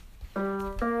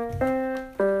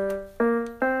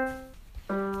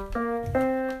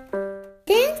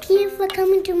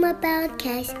listening to my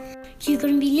podcast. You're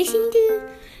going to be listening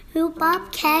to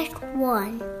Bobcast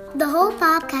 1. The whole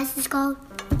podcast is called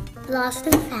Lost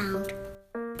and Found.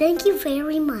 Thank you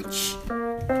very much.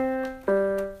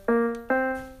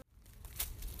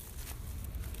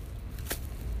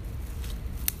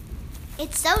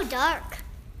 It's so dark,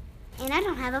 and I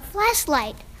don't have a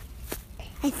flashlight.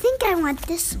 I think I went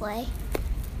this way.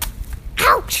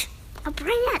 Ouch! A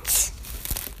branch!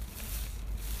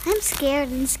 I'm scared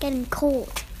and it's getting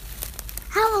cold.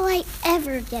 How will I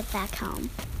ever get back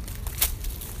home?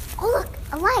 Oh look,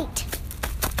 a light!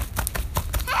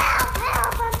 Help!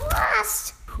 Help! I'm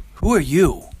lost! Who are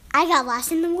you? I got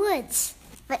lost in the woods,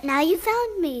 but now you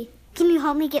found me. Can you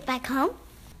help me get back home?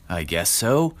 I guess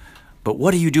so. But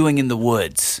what are you doing in the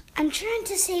woods? I'm trying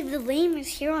to save the lemurs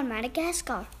here on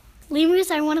Madagascar. Lemurs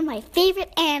are one of my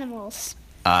favorite animals.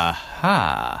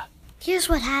 Aha! Here's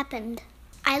what happened.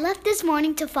 I left this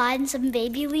morning to find some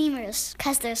baby lemurs,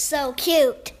 'cause they're so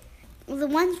cute. The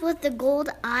ones with the gold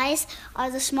eyes are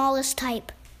the smallest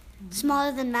type,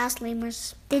 smaller than mouse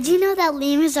lemurs. Did you know that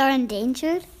lemurs are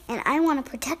endangered? And I want to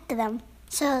protect them.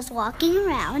 So I was walking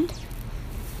around.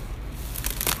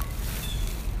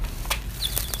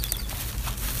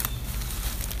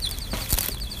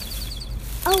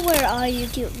 Oh, where are you,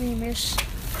 cute lemurs?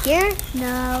 Here?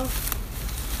 No.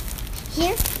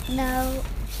 Here? No.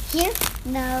 Here?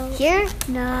 No. Here?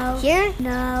 No. Here?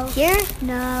 No. Here?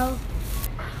 No.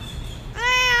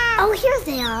 Oh, here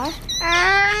they are.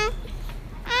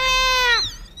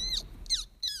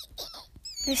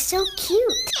 They're so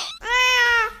cute.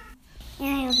 And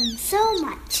I love them so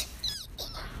much.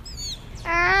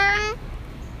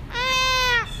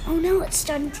 Oh no, it's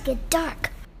starting to get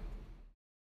dark.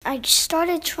 I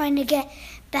started trying to get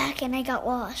back and I got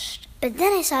lost. But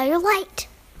then I saw your light.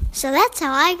 So that's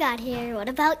how I got here. What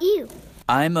about you?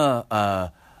 I'm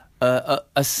a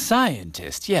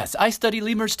scientist. Yes, I study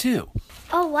lemurs too.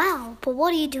 Oh, wow. But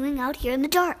what are you doing out here in the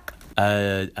dark?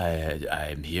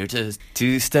 I'm here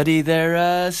to study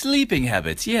their sleeping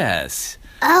habits. Yes.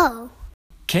 Oh.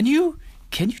 Can you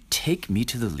take me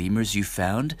to the lemurs you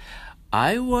found?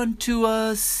 I want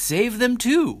to save them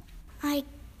too. I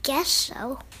guess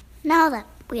so. Now that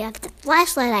we have the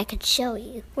flashlight, I could show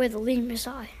you where the lemurs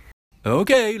are.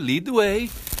 Okay, lead the way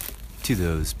to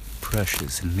those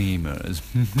precious lemurs.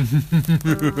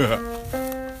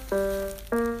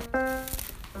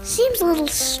 Seems a little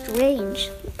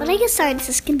strange, but I guess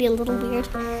scientists can be a little weird.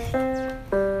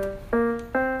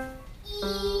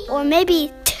 Or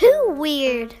maybe too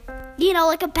weird. You know,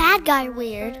 like a bad guy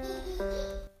weird.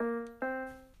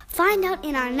 Find out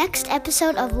in our next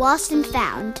episode of Lost and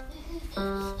Found.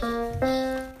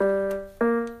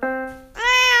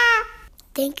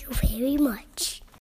 Thank you very much.